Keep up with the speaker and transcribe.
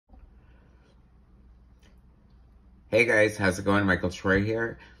Hey guys, how's it going? Michael Troy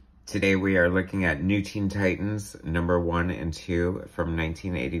here. Today we are looking at New Teen Titans number 1 and 2 from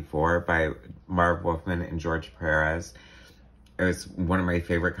 1984 by Marv Wolfman and George Pérez. It was one of my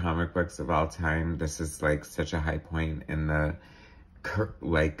favorite comic books of all time. This is like such a high point in the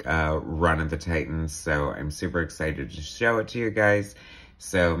run of the Titans, so I'm super excited to show it to you guys.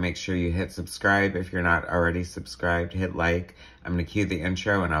 So make sure you hit subscribe if you're not already subscribed. Hit like. I'm going to cue the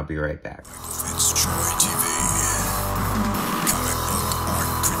intro and I'll be right back. MichaelFitzTroytv Comic book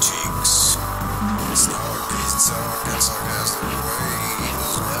art critiques. Snark, pizza, and sarcastic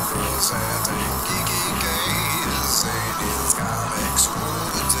ways. Levels and geeky gaze. 80s comics rule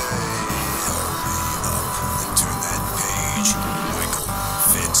the day. Hurry up and turn that page.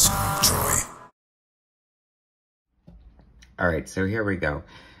 MichaelFitzTroy. Alright, so here we go.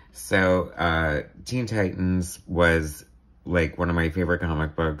 So, Teen Titans was, like, one of my favorite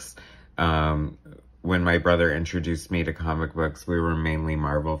comic books. When my brother introduced me to comic books, we were mainly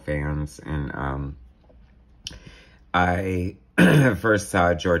Marvel fans, and, I first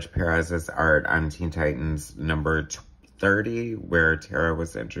saw George Pérez's art on Teen Titans number 30, where Tara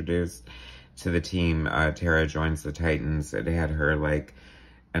was introduced to the team. Tara joins the Titans. It had her, like,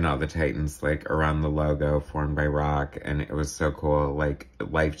 and all the Titans, like, around the logo formed by Rock, and it was so cool, like,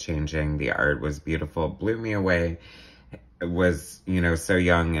 life-changing. The art was beautiful, blew me away. It was, you know, so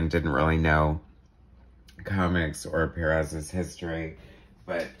young and didn't really know comics or Perez's history,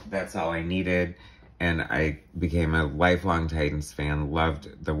 but that's all I needed, and I became a lifelong Titans fan,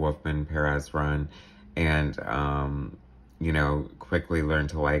 loved the Wolfman-Perez run, and, you know, quickly learned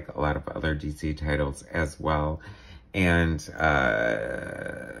to like a lot of other DC titles as well. And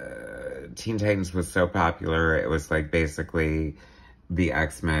Teen Titans was so popular, it was like basically the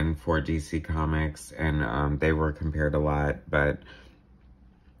X-Men for DC Comics, and they were compared a lot, but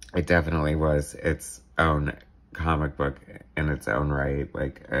it definitely was its own comic book in its own right,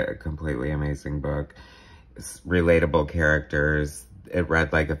 like a completely amazing book. Relatable characters, it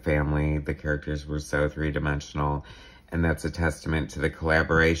read like a family, the characters were so three-dimensional, and that's a testament to the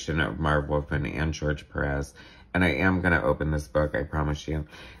collaboration of Marv Wolfman and George Pérez. And I am going to open this book, I promise you.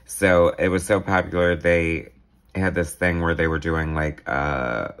 So, it was so popular, they had this thing where they were doing, like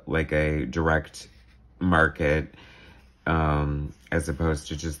a direct market, as opposed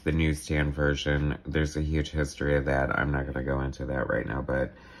to just the newsstand version. There's a huge history of that. I'm not going to go into that right now,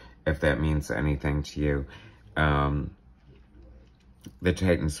 but if that means anything to you. The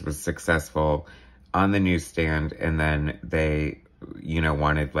Titans was successful on the newsstand, and then they, you know,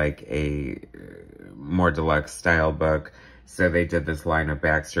 wanted, like, a more deluxe style book, so they did this line of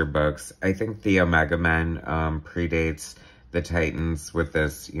Baxter books. I think the Omega Men predates the Titans with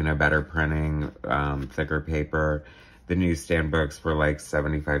this, you know, better printing, thicker paper. The newsstand books were like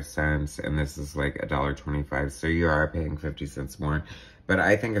 75 cents, and this is like $1.25, so you are paying 50 cents more. But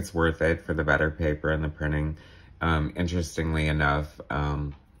I think it's worth it for the better paper and the printing. Interestingly enough,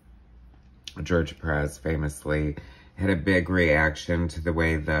 George Pérez famously had a big reaction to the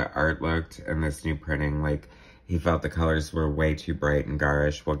way the art looked in this new printing. Like, he felt the colors were way too bright and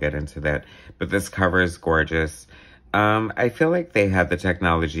garish. We'll get into that. But this cover is gorgeous. I feel like they had the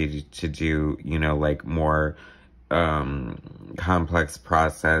technology to do, you know, like more complex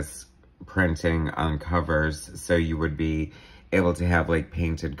process printing on covers. So you would be able to have like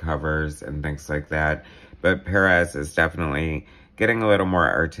painted covers and things like that. But Pérez is definitely getting a little more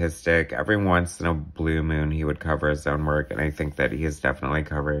artistic. Every once in a blue moon, he would cover his own work, and I think that he is definitely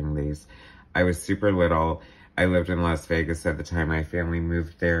covering these. I was super little. I lived in Las Vegas at the time. My family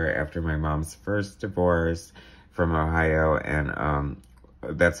moved there after my mom's first divorce from Ohio, and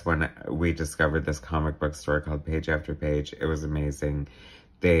that's when we discovered this comic book store called Page After Page. It was amazing.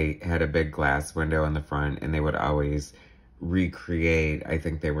 They had a big glass window in the front, and they would always recreate, I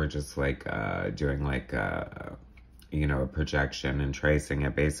think they were just like doing like you know, a projection and tracing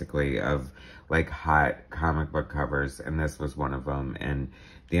it basically of like hot comic book covers, and this was one of them, and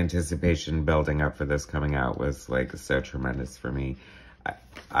the anticipation building up for this coming out was like so tremendous for me.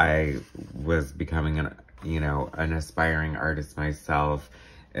 I was becoming an, you know, an aspiring artist myself,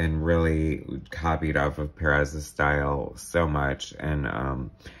 and really copied off of Perez's style so much, and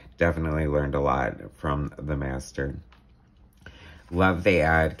definitely learned a lot from the master. Love the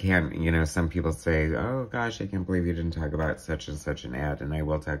ad. You know, some people say, oh gosh, I can't believe you didn't talk about such and such an ad, and I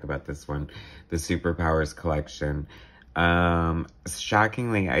will talk about this one, the Superpowers collection.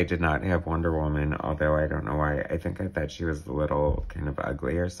 Shockingly, I did not have Wonder Woman, although I don't know why. I think I thought she was a little kind of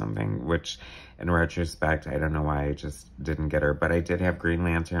ugly or something, which in retrospect, I don't know why I just didn't get her. But I did have Green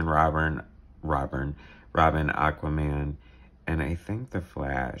Lantern, Robin, Aquaman, and I think the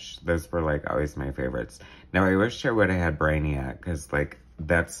Flash. Those were, like, always my favorites. Now, I wish I would have had Brainiac, because, like,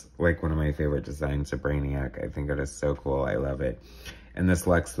 that's, like, one of my favorite designs of Brainiac. I think it is so cool. I love it. And this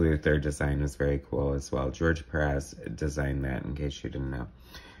Lex Luthor design is very cool as well. George Pérez designed that, in case you didn't know.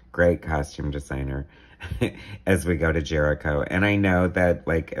 Great costume designer. As we go to Jericho. And I know that,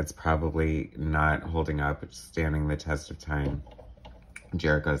 like, it's probably not holding up, it's standing the test of time,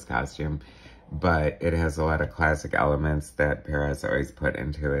 Jericho's costume. But it has a lot of classic elements that Pérez always put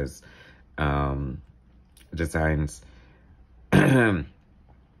into his designs.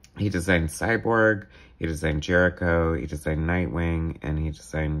 He designed Cyborg, he designed Jericho, he designed Nightwing, and he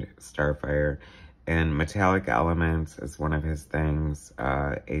designed Starfire. And metallic elements is one of his things,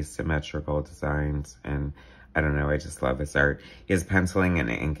 asymmetrical designs, and I don't know, I just love his art. He is penciling and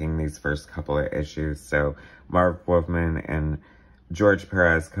inking these first couple of issues, so Marv Wolfman and George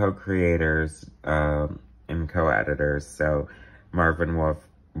Pérez, co-creators and co-editors, so Marv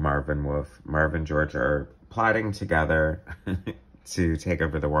and George are plotting together to take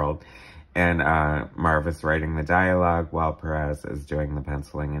over the world, and Marv is writing the dialogue while Pérez is doing the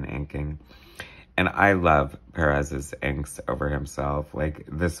penciling and inking. And I love Pérez's inks over himself. Like,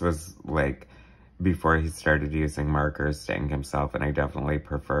 this was, like, before he started using markers to ink himself, and I definitely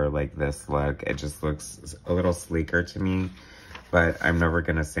prefer, like, this look. It just looks a little sleeker to me, but I'm never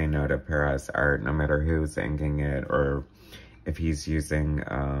going to say no to Pérez art, no matter who's inking it, or if he's using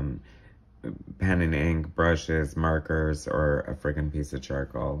pen and ink, brushes, markers, or a friggin' piece of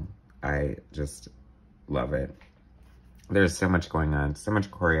charcoal. I just love it. There's so much going on, so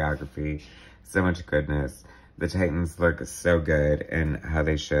much choreography, so much goodness. The Titans look so good, and how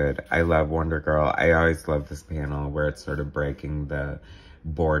they should. I love Wonder Girl. I always love this panel where it's sort of breaking the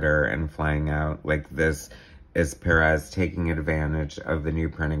border and flying out. Like, this is Pérez taking advantage of the new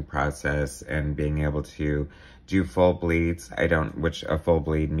printing process and being able to do full bleeds. Which a full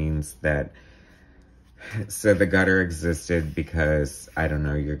bleed means that, so the gutter existed because, I don't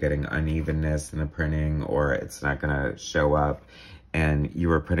know, you're getting unevenness in the printing, or it's not gonna show up, and you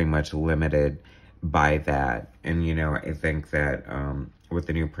were pretty much limited by that. And, you know, I think that with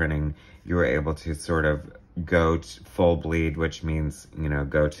the new printing, you were able to sort of go to full bleed, which means, you know,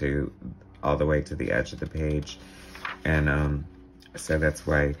 go to all the way to the edge of the page. And so that's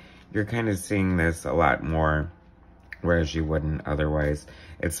why you're kind of seeing this a lot more, whereas you wouldn't otherwise.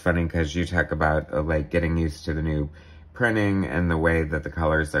 It's funny because you talk about like getting used to the new printing and the way that the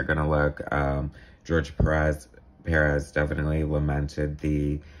colors are going to look. George Pérez definitely lamented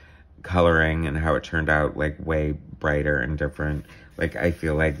the coloring and how it turned out like way brighter and different. Like, I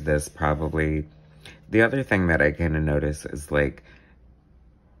feel like this probably, the other thing that I kind of notice is like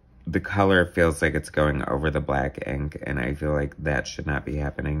the color feels like it's going over the black ink, and I feel like that should not be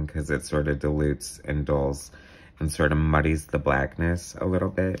happening because it sort of dilutes and dulls and sort of muddies the blackness a little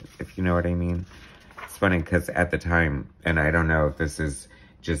bit, if you know what I mean. It's funny because at the time, and I don't know if this is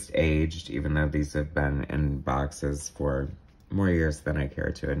just aged, even though these have been in boxes for more years than I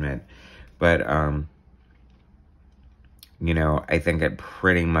care to admit, but you know, I think it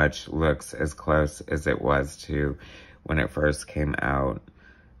pretty much looks as close as it was to when it first came out.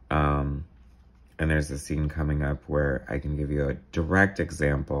 And there's a scene coming up where I can give you a direct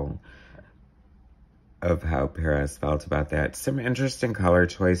example of how Pérez felt about that. Some interesting color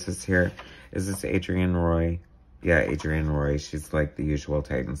choices here. Is this Adrienne Roy? Yeah, Adrienne Roy. She's like the usual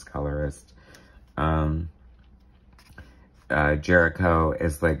Titans colorist. Jericho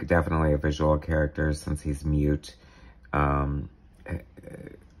is like definitely a visual character since he's mute.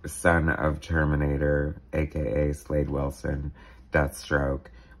 Son of Terminator, aka Slade Wilson, Deathstroke,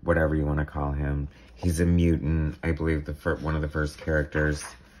 whatever you want to call him. He's a mutant. I believe one of the first characters.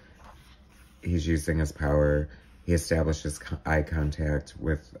 He's using his power. He establishes eye contact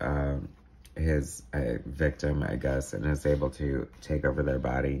with his victim, I guess, and is able to take over their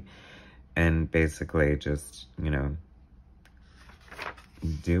body. And basically just, you know,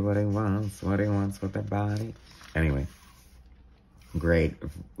 do what he wants with their body. Anyway, great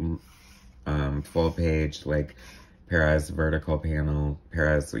full page, like, Pérez vertical panel.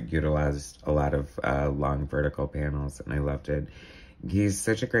 Pérez utilized a lot of long vertical panels, and I loved it. He's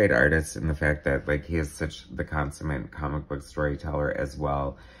such a great artist in the fact that, like, he is such the consummate comic book storyteller as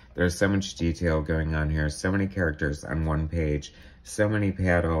well. There's so much detail going on here, so many characters on one page, so many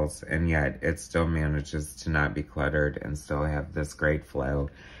panels, and yet it still manages to not be cluttered and still have this great flow.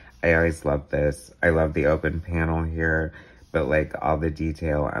 I always love this. I love the open panel here, but, like, all the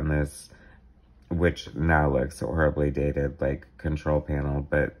detail on this, which now looks horribly dated, like, control panel,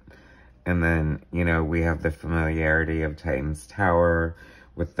 but, and then, you know, we have the familiarity of Titan's Tower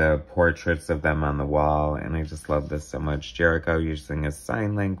with the portraits of them on the wall. And I just love this so much. Jericho using his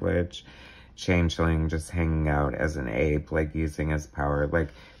sign language. Changeling just hanging out as an ape, like using his power. Like,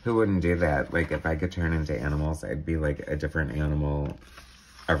 who wouldn't do that? Like, if I could turn into animals, I'd be like a different animal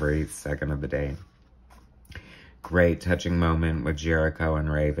every second of the day. Great touching moment with Jericho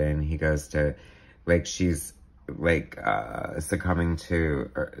and Raven. He goes to, like, she's like succumbing to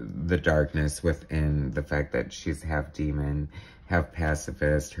the darkness within, the fact that she's half demon, half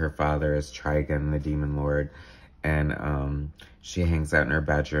pacifist. Her father is Trigon, the demon lord, and she hangs out in her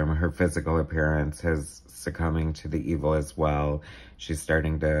bedroom. Her physical appearance is succumbing to the evil as well. She's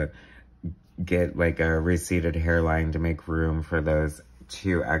starting to get like a receded hairline to make room for those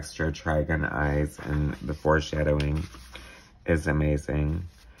 2 extra Trigon eyes, and the foreshadowing is amazing.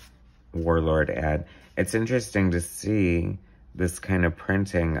 Warlord ad. It's interesting to see this kind of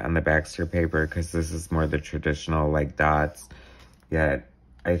printing on the Baxter paper, because this is more the traditional, like, dots. Yet,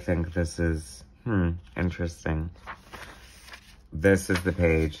 I think this is, interesting. This is the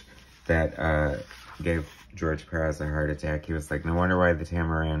page that gave George Pérez a heart attack. He was like, no wonder why the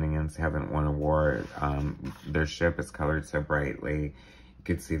Tamarandians haven't won a war. Their ship is colored so brightly. You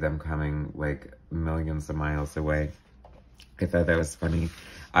could see them coming, like, millions of miles away. I thought that was funny.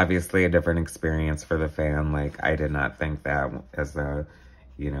 Obviously, a different experience for the fan. Like, I did not think that as a,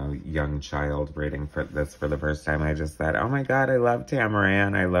 you know, young child reading for this for the first time. I just thought, oh my God, I love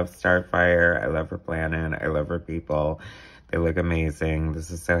Tamaran. I love Starfire. I love her planet. I love her people. They look amazing.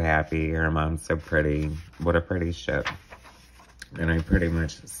 This is so happy. Her mom's so pretty. What a pretty ship. And I pretty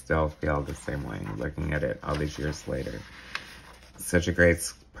much still feel the same way looking at it all these years later. Such a great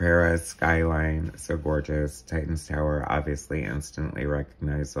Pérez skyline, so gorgeous. Titan's Tower, obviously instantly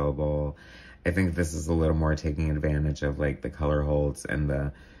recognizable. I think this is a little more taking advantage of like the color holds and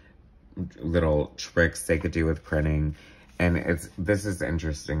the little tricks they could do with printing. And this is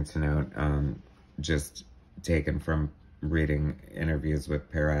interesting to note, just taken from reading interviews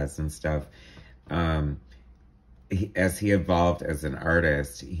with Pérez and stuff. As he evolved as an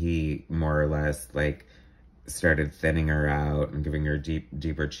artist, he more or less like started thinning her out and giving her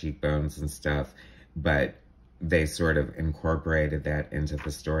deeper cheekbones and stuff, but they sort of incorporated that into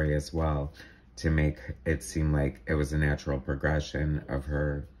the story as well to make it seem like it was a natural progression of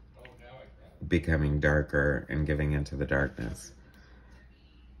her becoming darker and giving into the darkness.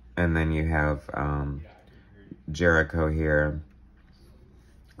 And then you have Jericho here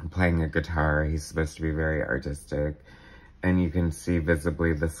playing a guitar. He's supposed to be very artistic, and you can see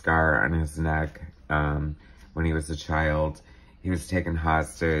visibly the scar on his neck. When he was a child, he was taken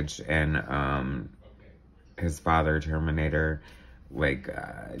hostage, and his father, Terminator, like,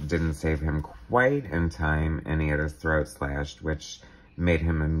 didn't save him quite in time, and he had his throat slashed, which made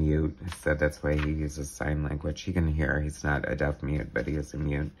him a mute. So that's why he uses sign language. He can hear. He's not a deaf mute, but he is a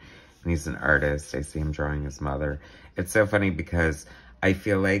mute. And he's an artist. I see him drawing his mother. It's so funny because I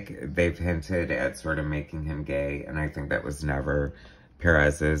feel like they've hinted at sort of making him gay, and I think that was never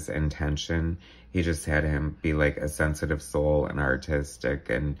Pérez's intention. He just had him be like a sensitive soul and artistic,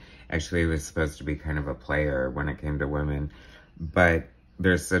 and actually he was supposed to be kind of a player when it came to women. But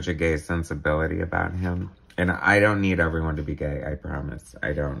there's such a gay sensibility about him. And I don't need everyone to be gay, I promise.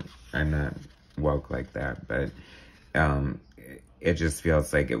 I'm not woke like that, but it just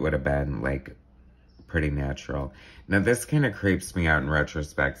feels like it would have been like pretty natural. Now this kind of creeps me out in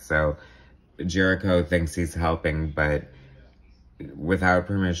retrospect. So Jericho thinks he's helping, but without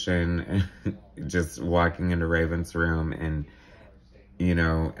permission, just walking into Raven's room and, you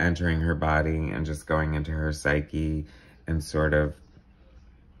know, entering her body and just going into her psyche and sort of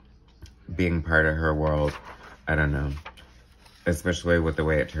being part of her world. I don't know. Especially with the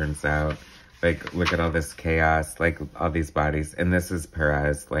way it turns out. Like, look at all this chaos, like all these bodies. And this is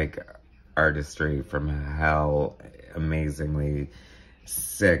Pérez, like artistry from hell. Amazingly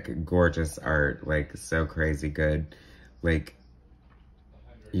sick, gorgeous art. Like, so crazy good. Like,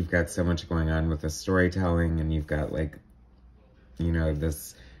 you've got so much going on with the storytelling, and you've got, like, you know,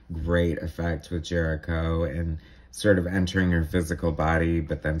 this great effect with Jericho and sort of entering her physical body,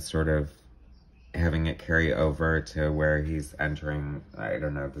 but then sort of having it carry over to where he's entering, I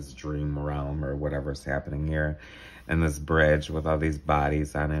don't know, this dream realm or whatever's happening here. And this bridge with all these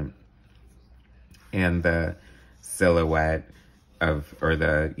bodies on it. And the silhouette of, or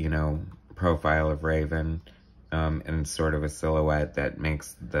the, you know, profile of Raven, and sort of a silhouette that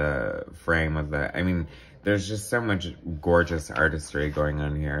makes the frame of the, I mean, there's just so much gorgeous artistry going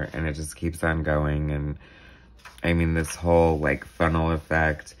on here, and it just keeps on going. And I mean, this whole like funnel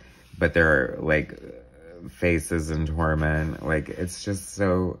effect, but there are like faces in torment. Like, it's just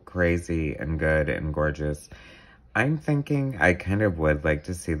so crazy and good and gorgeous. I'm thinking I kind of would like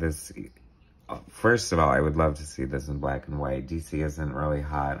to see this. First of all, I would love to see this in black and white. DC isn't really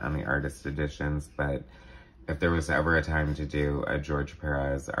hot on the artist editions, but if there was ever a time to do a George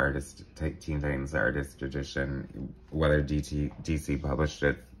Pérez Teen Titans artist edition, whether DC published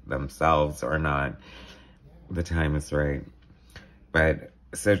it themselves or not, the time is right. But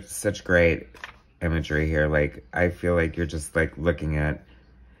such great imagery here. Like, I feel like you're just like looking at,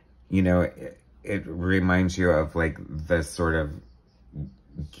 you know, it reminds you of like the sort of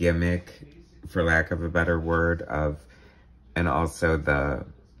gimmick, for lack of a better word, of, and also the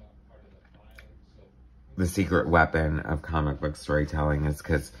secret weapon of comic book storytelling is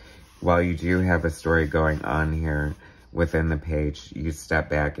because while you do have a story going on here within the page, you step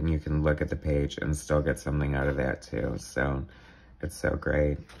back and you can look at the page and still get something out of that too. So it's so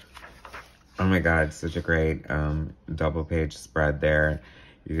great. Oh my God, such a great double page spread there.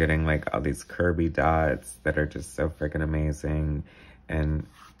 You're getting like all these Kirby dots that are just so freaking amazing. And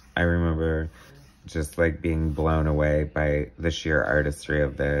I remember just like being blown away by the sheer artistry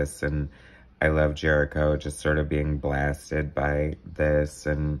of this. And I love Jericho just sort of being blasted by this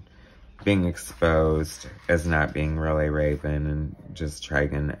and being exposed as not being really Raven, and just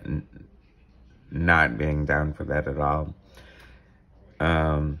Trigon not being down for that at all.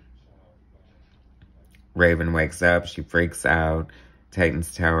 Raven wakes up, she freaks out.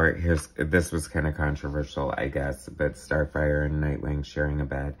 Titan's Tower, this was kind of controversial, I guess, but Starfire and Nightwing sharing a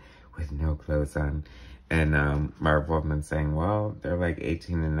bed with no clothes on. And Marv Wolfman saying, well, they're like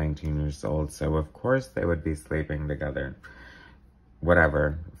 18 and 19 years old, so of course they would be sleeping together.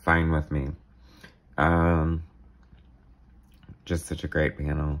 Whatever, fine with me. Just such a great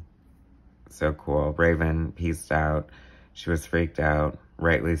panel. So cool. Raven pieced out. She was freaked out,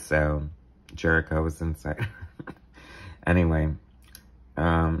 rightly so. Jericho was inside. Anyway,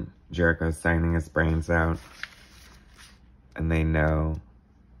 Jericho's signing his brains out, and they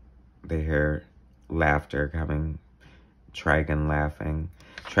hear laughter coming. Trigon laughing.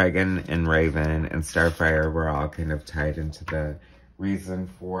 Trigon and Raven and Starfire were all kind of tied into the reason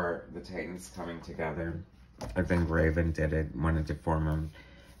for the Titans coming together. I think Raven wanted to form them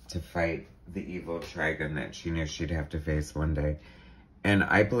to fight the evil Trigon that she knew she'd have to face one day. And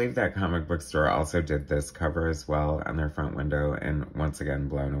I believe that comic book store also did this cover as well on their front window, and once again,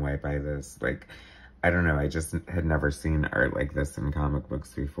 blown away by this. Like, I don't know, I just had never seen art like this in comic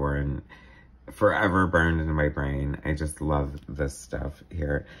books before, and forever burned in my brain. I just love this stuff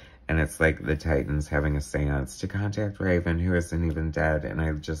here. And it's like the Titans having a seance to contact Raven, who isn't even dead, and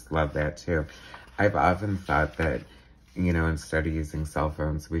I just love that too. I've often thought that, you know, instead of using cell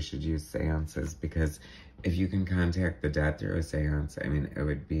phones, we should use seances, because if you can contact the dead through a seance, I mean, it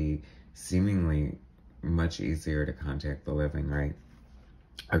would be seemingly much easier to contact the living, right?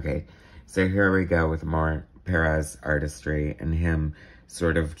 Okay, so here we go with more Pérez artistry and him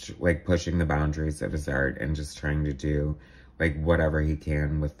sort of like pushing the boundaries of his art and just trying to do like whatever he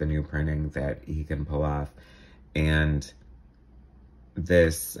can with the new printing that he can pull off. And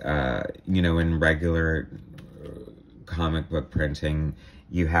this, you know, in regular comic book printing,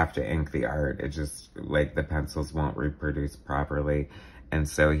 you have to ink the art. It just, like, the pencils won't reproduce properly. And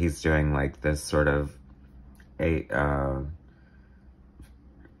so he's doing, like, this sort of Azareth.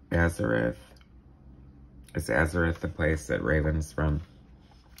 Is Azareth the place that Raven's from?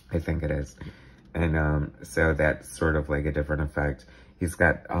 I think it is. And so that's sort of like a different effect. He's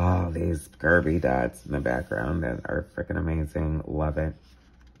got all these Kirby dots in the background that are freaking amazing. Love it.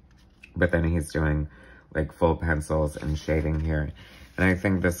 But then he's doing like full pencils and shading here. And I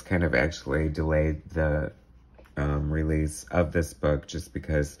think this kind of actually delayed the release of this book just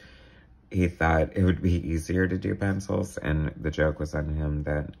because he thought it would be easier to do pencils, and the joke was on him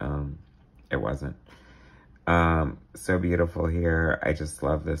that it wasn't. So beautiful here. I just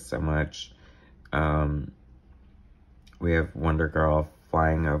love this so much. We have Wonder Girl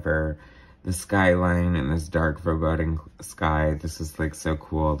flying over the skyline in this dark, foreboding sky. This is like so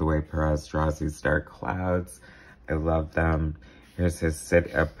cool, the way Pérez draws these dark clouds. I love them. Here's his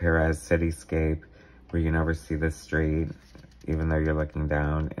Pérez cityscape where you never see the street, even though you're looking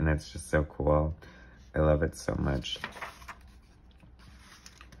down, and it's just so cool. I love it so much.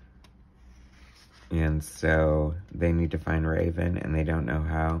 And so they need to find Raven, and they don't know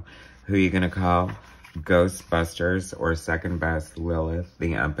how. Who are you gonna call? Ghostbusters, or second best, Lilith,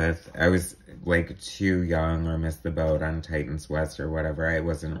 the Empath. I was like too young or missed the boat on Titans West or whatever. I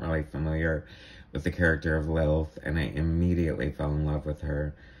wasn't really familiar with the character of Lilith, and I immediately fell in love with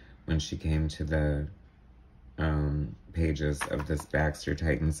her when she came to the pages of this Baxter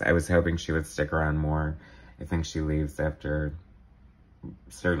Titans. I was hoping she would stick around more. I think she leaves after,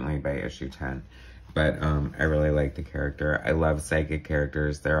 certainly by issue 10. But I really like the character. I love psychic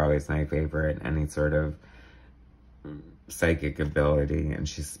characters. They're always my favorite. Any sort of psychic ability. And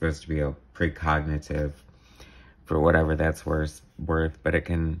she's supposed to be a precognitive for whatever that's worth. But it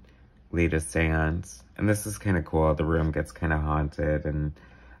can lead a seance. And this is kind of cool. The room gets kind of haunted. And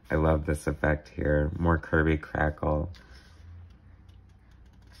I love this effect here. More Kirby crackle.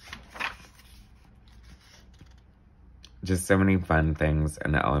 Just so many fun things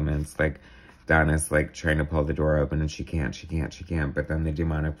and elements. Like, Donna's like trying to pull the door open and she can't. But then the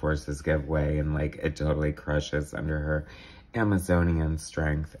demonic forces give way and like it totally crushes under her Amazonian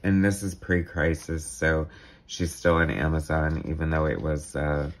strength. And this is pre-crisis, so she's still an Amazon, even though it was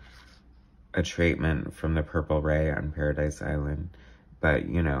a treatment from the Purple Ray on Paradise Island. But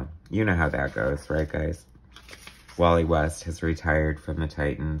you know how that goes, right, guys? Wally West has retired from the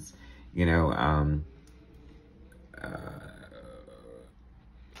Titans. You know,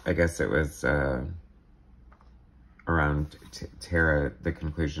 I guess it was around Terra, the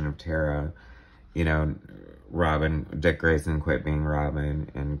conclusion of Terra, you know, Dick Grayson quit being Robin,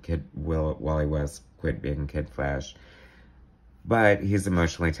 and Wally West quit being Kid Flash. But he's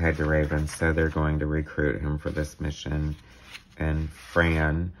emotionally tied to Raven, so they're going to recruit him for this mission. And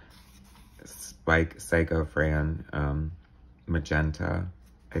Fran, Psycho Fran, Magenta,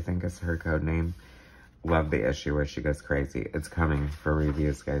 I think is her code name. Love the issue where she goes crazy. It's coming for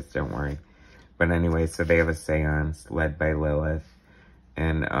reviews, guys. Don't worry. But anyway, so they have a seance led by Lilith.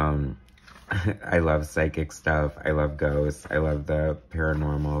 And I love psychic stuff. I love ghosts. I love the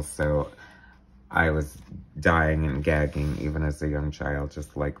paranormal. So I was dying and gagging even as a young child.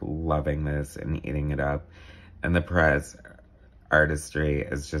 Just like loving this and eating it up. And the Pérez artistry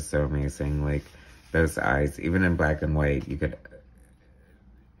is just so amazing. Like those eyes, even in black and white, you could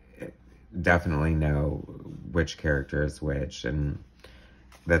definitely know which character is which, and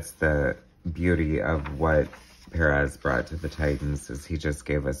that's the beauty of what Pérez brought to the Titans, is he just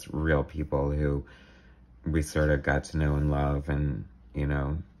gave us real people who we sort of got to know and love, and you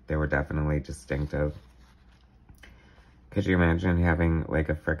know, they were definitely distinctive. Could you imagine having like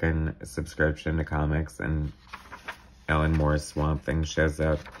a frickin' subscription to comics and Alan Moore's Swamp Thing shows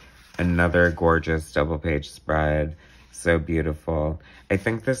up? Another gorgeous double page spread. So beautiful. I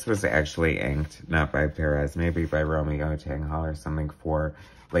think this was actually inked, not by Pérez, maybe by Romeo Tanghal or something for,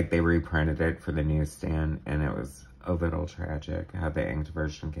 like they reprinted it for the newsstand, and it was a little tragic how the inked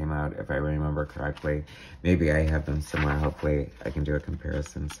version came out, if I remember correctly. Maybe I have them somewhere. Hopefully I can do a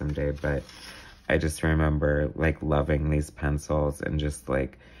comparison someday, but I just remember like loving these pencils and just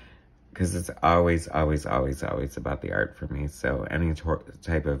like, because it's always about the art for me. So any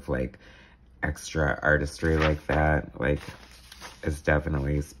type of like extra artistry like that, like, is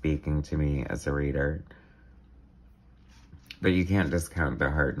definitely speaking to me as a reader. But you can't discount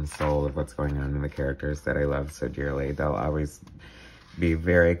the heart and soul of what's going on in the characters that I love so dearly. They'll always be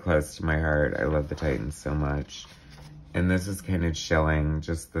very close to my heart. I love the Titans so much. And this is kind of chilling,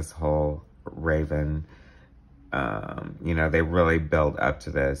 just this whole Raven. You know, they really built up to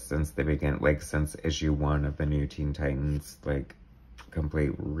this since the beginning, like since issue 1 of the new Teen Titans, like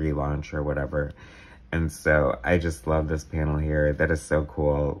complete relaunch or whatever. And so I just love this panel here. That is so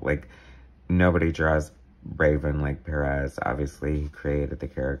cool. Like, nobody draws Raven like Pérez. Obviously he created the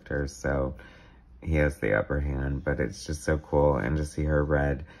character, so he has the upper hand, but it's just so cool. And to see her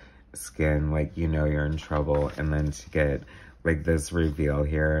red skin, like, you know you're in trouble, and then to get like this reveal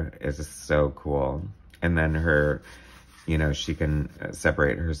here is just so cool. And then her, you know, she can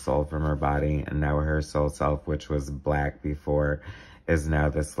separate her soul from her body, and now her soul self, which was black before, is now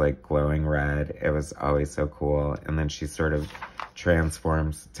this like glowing red. It was always so cool. And then she sort of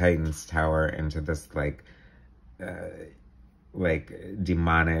transforms Titan's Tower into this like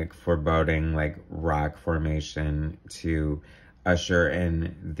demonic, foreboding, like rock formation to usher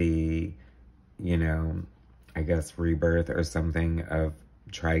in the, you know, I guess rebirth or something of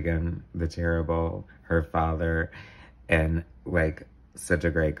Trigon the Terrible, her father. And like, such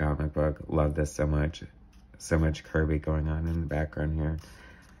a great comic book. Love this so much. So much Kirby going on in the background here.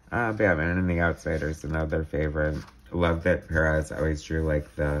 Batman and the Outsiders, another favorite. Love that Pérez always drew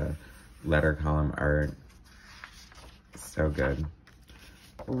like the letter column art. So good.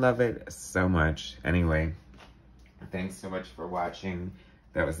 Love it so much. Anyway, thanks so much for watching.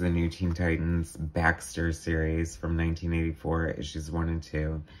 That was the new Teen Titans Baxter series from 1984, issues 1 and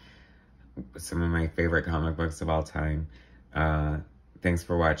 2. Some of my favorite comic books of all time. Thanks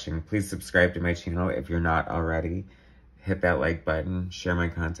for watching. Please subscribe to my channel if you're not already. Hit that like button, share my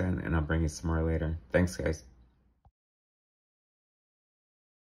content, and I'll bring you some more later. Thanks, guys.